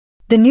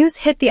The news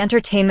hit the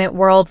entertainment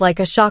world like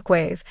a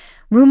shockwave.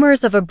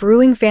 Rumors of a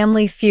brewing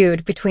family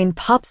feud between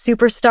pop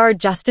superstar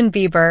Justin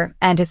Bieber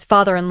and his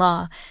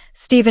father-in-law,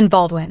 Stephen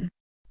Baldwin.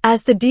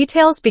 As the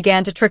details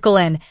began to trickle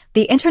in,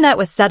 the internet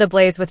was set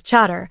ablaze with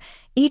chatter,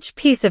 each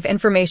piece of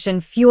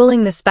information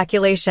fueling the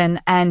speculation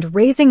and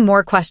raising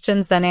more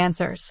questions than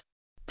answers.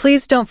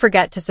 Please don't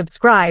forget to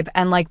subscribe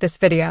and like this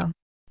video.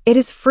 It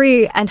is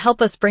free and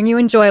help us bring you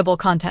enjoyable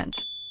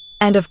content.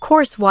 And of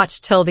course, watch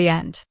till the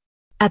end.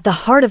 At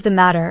the heart of the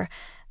matter,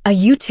 a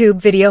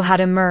YouTube video had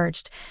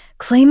emerged,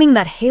 claiming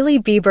that Hailey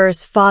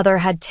Bieber's father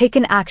had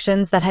taken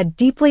actions that had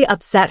deeply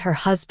upset her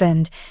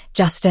husband,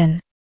 Justin.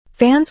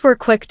 Fans were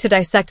quick to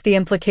dissect the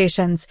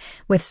implications,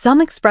 with some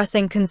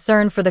expressing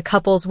concern for the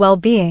couple's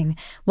well-being,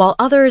 while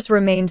others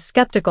remained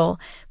skeptical,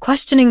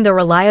 questioning the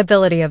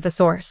reliability of the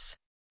source.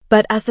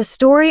 But as the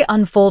story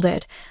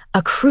unfolded,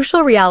 a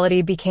crucial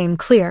reality became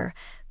clear.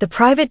 The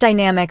private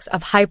dynamics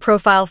of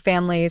high-profile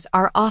families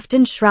are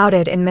often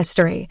shrouded in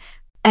mystery,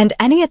 and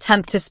any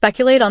attempt to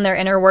speculate on their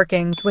inner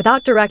workings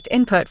without direct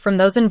input from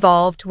those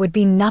involved would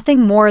be nothing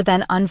more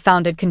than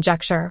unfounded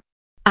conjecture.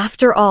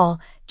 After all,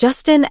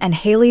 Justin and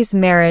Hailey's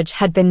marriage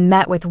had been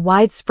met with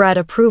widespread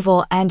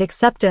approval and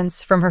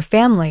acceptance from her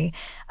family,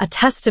 a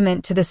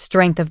testament to the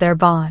strength of their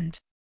bond.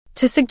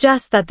 To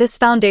suggest that this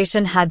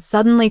foundation had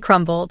suddenly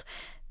crumbled,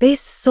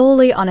 based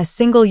solely on a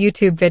single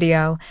YouTube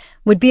video,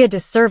 would be a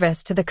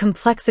disservice to the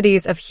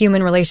complexities of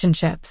human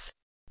relationships.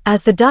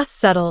 As the dust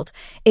settled,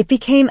 it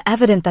became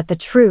evident that the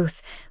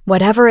truth,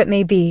 whatever it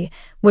may be,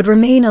 would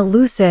remain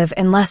elusive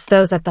unless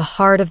those at the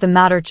heart of the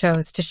matter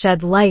chose to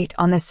shed light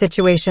on the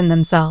situation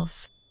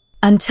themselves.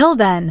 Until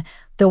then,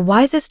 the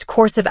wisest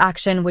course of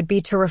action would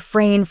be to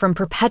refrain from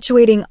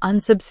perpetuating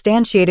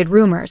unsubstantiated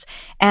rumors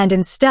and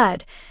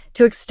instead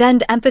to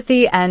extend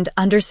empathy and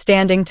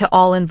understanding to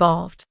all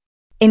involved.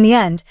 In the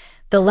end,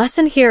 the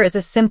lesson here is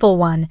a simple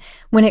one.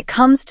 When it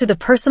comes to the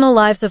personal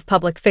lives of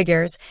public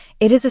figures,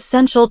 it is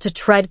essential to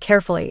tread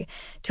carefully,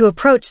 to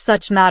approach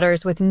such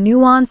matters with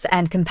nuance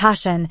and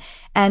compassion,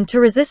 and to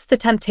resist the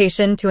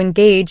temptation to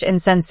engage in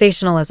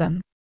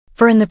sensationalism.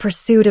 For in the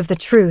pursuit of the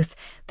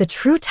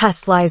true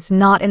test lies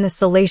not in the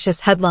salacious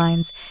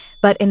headlines,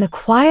 but in the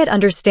quiet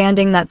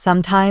understanding that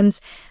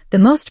sometimes the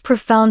most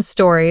profound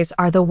stories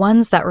are the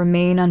ones that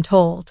remain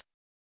untold.